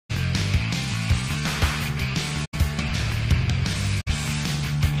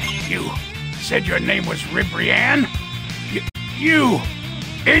you. Said your name was Ribrianne?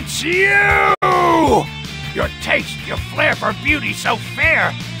 It's you! Your taste, your flair for beauty so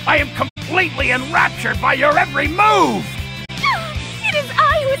fair. I am completely enraptured by your every move! It is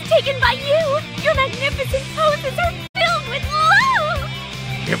I who is taken by you! Your magnificent poses are filled with love!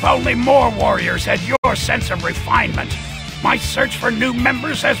 If only more warriors had your sense of refinement. My search for new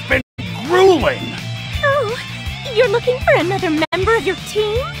members has been grueling. Oh, you're looking for another member of your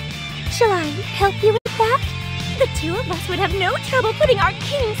team? Shall I help you with that? The two of us would have no trouble putting our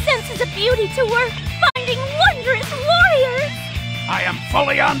keen senses of beauty to work, finding wondrous warriors! I am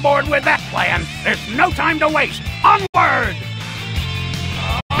fully on board with that plan. There's no time to waste. Onward!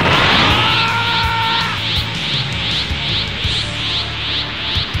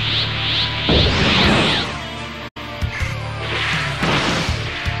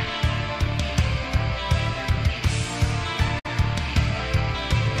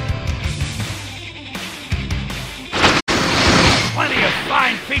 Plenty of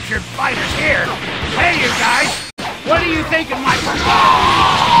fine-featured fighters here. Hey, you guys! What do you think of my...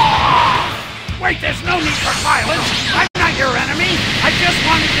 Wait, there's no need for violence. I'm not your enemy. I just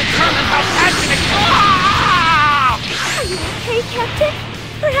want to determine how passionate... Are you okay, Captain?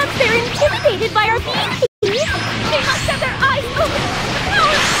 Perhaps they're intimidated by our beauty. They must have their eyes open.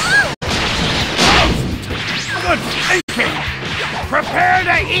 Good thinking. Prepare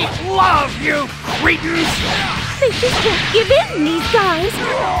to eat love, you cretins. They just won't give in, these guys.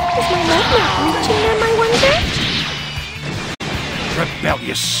 Is my leg not reaching them, I wonder?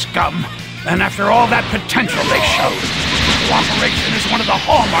 Rebellious scum. And after all that potential they showed, cooperation is one of the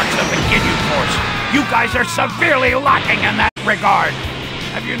hallmarks of the Ginyu Force. You guys are severely lacking in that regard.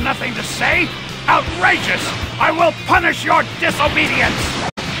 Have you nothing to say? Outrageous! I will punish your disobedience!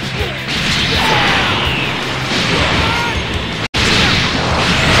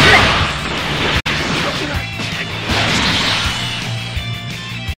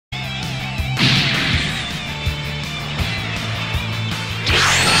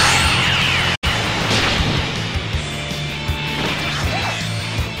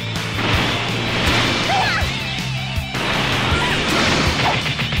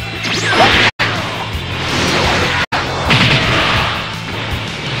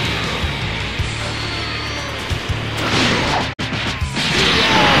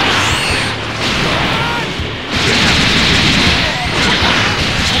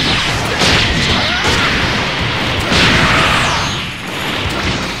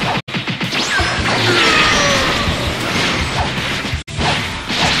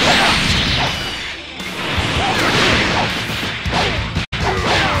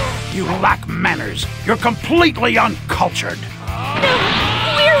 You lack manners. You're completely uncultured. No,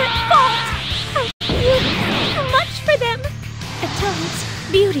 we're at fault. I feel too much for them. At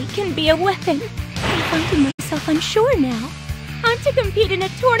times, beauty can be a weapon. I'm finding myself unsure now. I'm to compete in a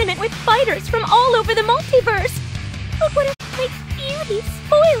tournament with fighters from all over the multiverse. But what if my beauty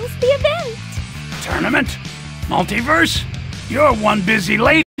spoils the event? Tournament? Multiverse? You're one busy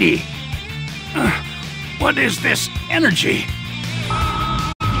lady. What is this energy?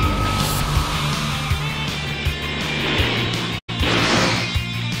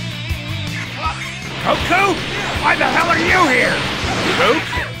 Goku? Why the hell are you here?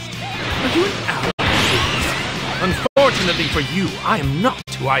 Goku? Are you an outcast? Unfortunately for you, I am not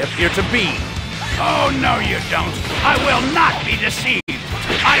who I appear to be. Oh, no you don't. I will not be deceived.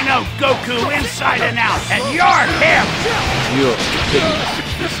 I know Goku inside and out, and you're him! You're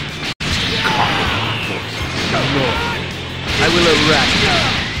this common force. Lord, I will eradicate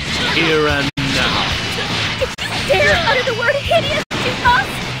here and now. Did you dare utter the word hideous to us?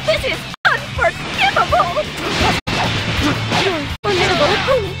 This is unforgivable! Your formidable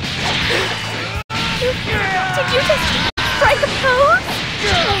opponent. Did you just strike a pose?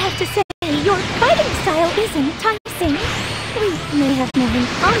 I have to say, your fighting style is enticing. We may have more in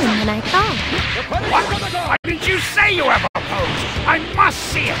common than I thought. What? Why didn't you say you have a pose? I must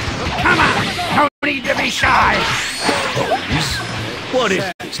see it! Come on! No need to be shy! What is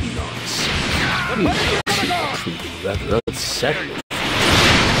this nonsense? You are truly rather unsettling.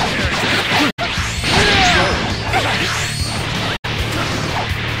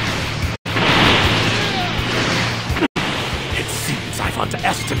 It seems I've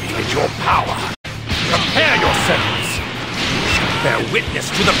underestimated your power. Prepare yourselves! You shall bear witness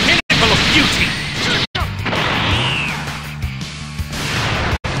to the pinnacle of beauty!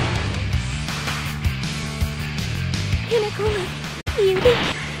 Pinnacle of beauty?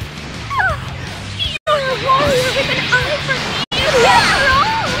 Oh, you're a warrior with an eye for beauty after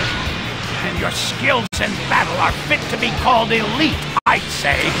all! And your skills in battle are fit to be called elite, I'd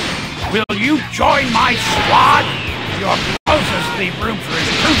say. Will you join my squad? Your proposals leave room for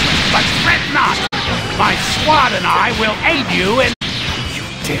improvement, but fret not. My squad and I will aid you in... You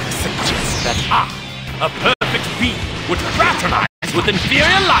dare suggest that I, a perfect being, would fraternize with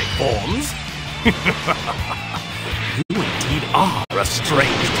inferior life forms? You indeed are a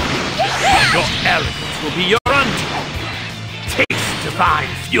strange being. Your arrogance will be your undoing. Taste divine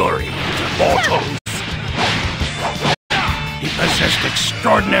fury, mortals. He possessed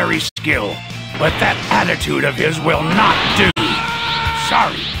extraordinary skill, but that attitude of his will not do.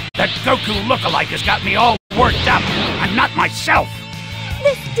 Sorry, that Goku lookalike has got me all worked up. I'm not myself.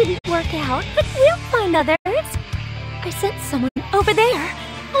 This didn't work out, but we'll find others. I sent someone over there.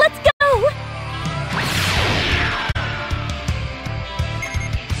 Let's go!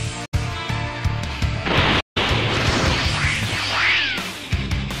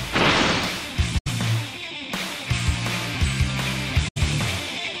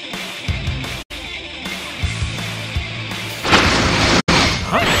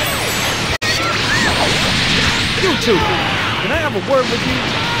 You two, can I have a word with you?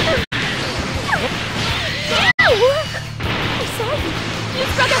 I saw you. You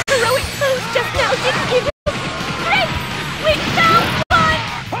struck a heroic pose just now, didn't you? Great! We found one!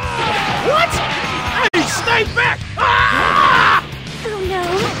 What? Hey, stay back! Ah! Oh no.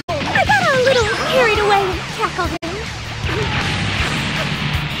 I got a little carried away and tackled him.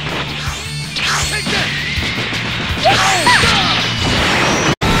 Take that!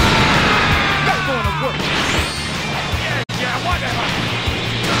 That's going to work. Yeah, whatever.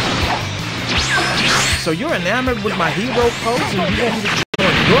 So you're enamored with my hero pose and you want me to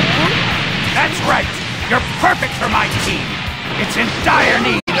join your group? That's right. You're perfect for my team. It's in dire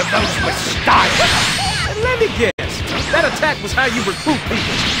need of those with style. And let me guess, that attack was how you recruit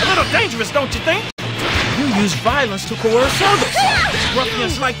people. A little dangerous, don't you think? You use violence to coerce others.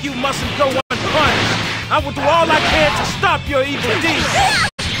 Ruffians like you mustn't go unpunished. I will do all I can to stop your evil deeds.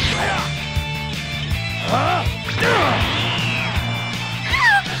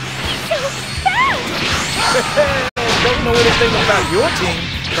 Don't know anything about your team,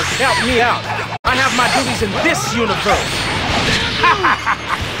 but count me out. I have my duties in this universe.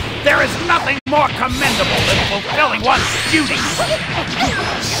 There is nothing more commendable than fulfilling one's duties.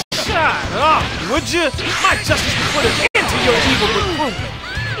 Shut up, would you? My justice will put an end to your evil recruitment.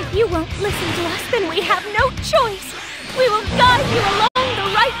 If you won't listen to us, then we have no choice. We will guide you along the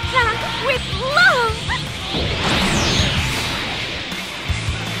right path with love.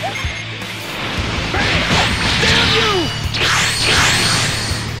 Damn you!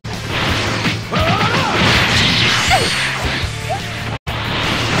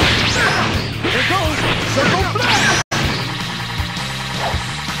 Here goes Circle Blast!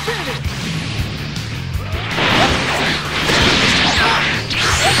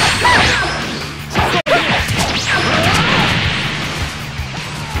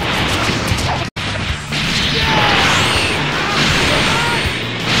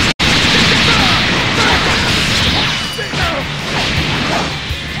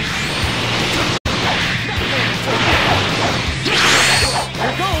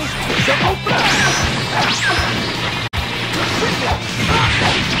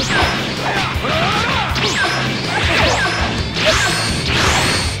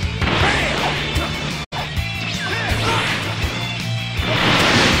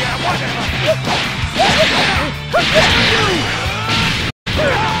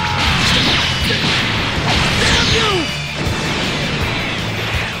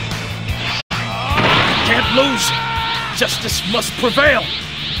 Can't lose. Justice must prevail.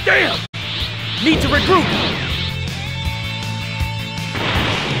 Damn! Need to regroup.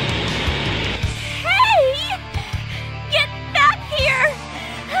 Hey! Get back here!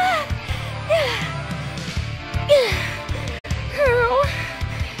 Oh,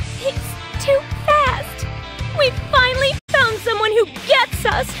 he's too fast. We finally found someone who gets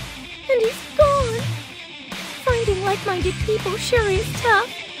us, and he's gone. Finding like-minded people sure is tough,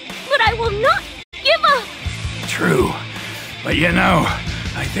 but I will not give up. True. But you know,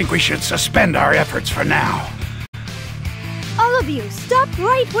 I think we should suspend our efforts for now. All of you, stop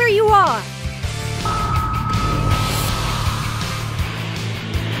right where you are.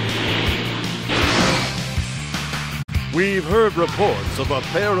 We've heard reports of a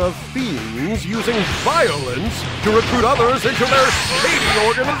pair of fiends using violence to recruit others into their shady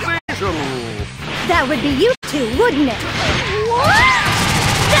organization. That would be you two, wouldn't it? What?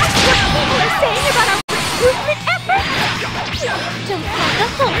 That's what people are saying about our recruitment efforts? Don't have the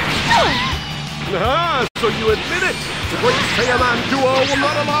whole story. Ah, so you admit it! The great Saiyaman duo will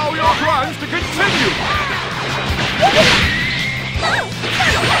not allow your crimes to continue!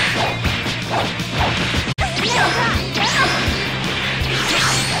 Wait,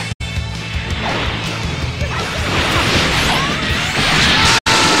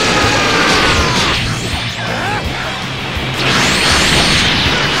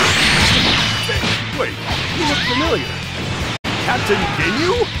 you look familiar. Captain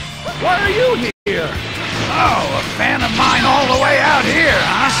Ginyu? Why are you here? Oh, a fan of mine all the way out here,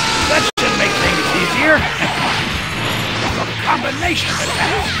 huh? That should make things easier. Your combination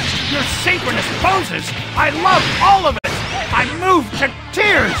attacks, your synchronous poses, I love all of it. I'm moved to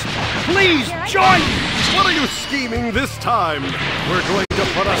tears. Please join me. What are you scheming this time? We're going to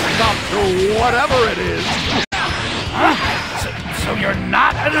put a stop to whatever it is. Huh? So you're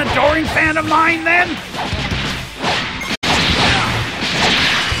not an adoring fan of mine, then?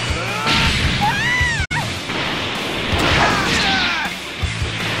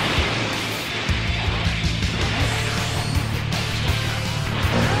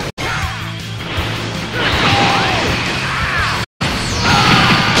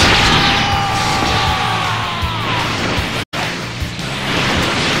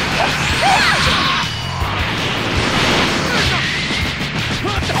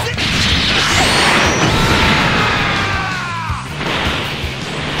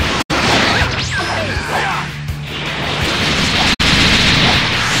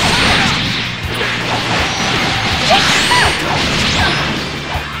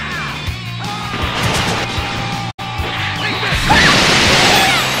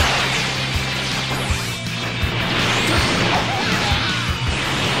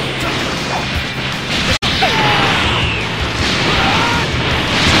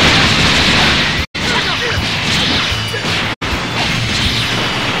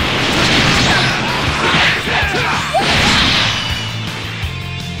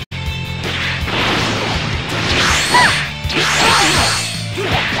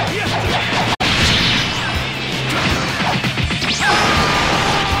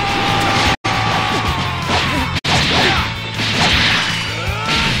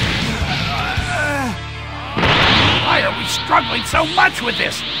 Struggling so much with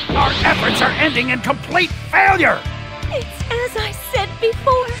this. Our efforts are ending in complete failure. It's as I said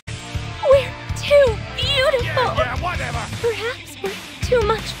before. We're too beautiful. Yeah, whatever. Perhaps we're too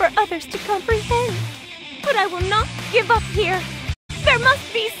much for others to comprehend. But I will not give up here. There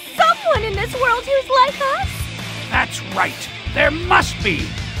must be someone in this world who's like us. That's right. There must be.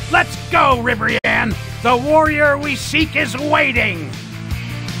 Let's go, Ribrianne. The warrior we seek is waiting.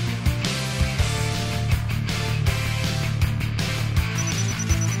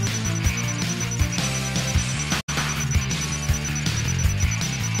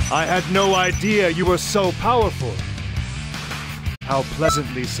 I had no idea you were so powerful. How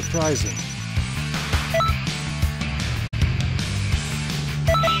pleasantly surprising.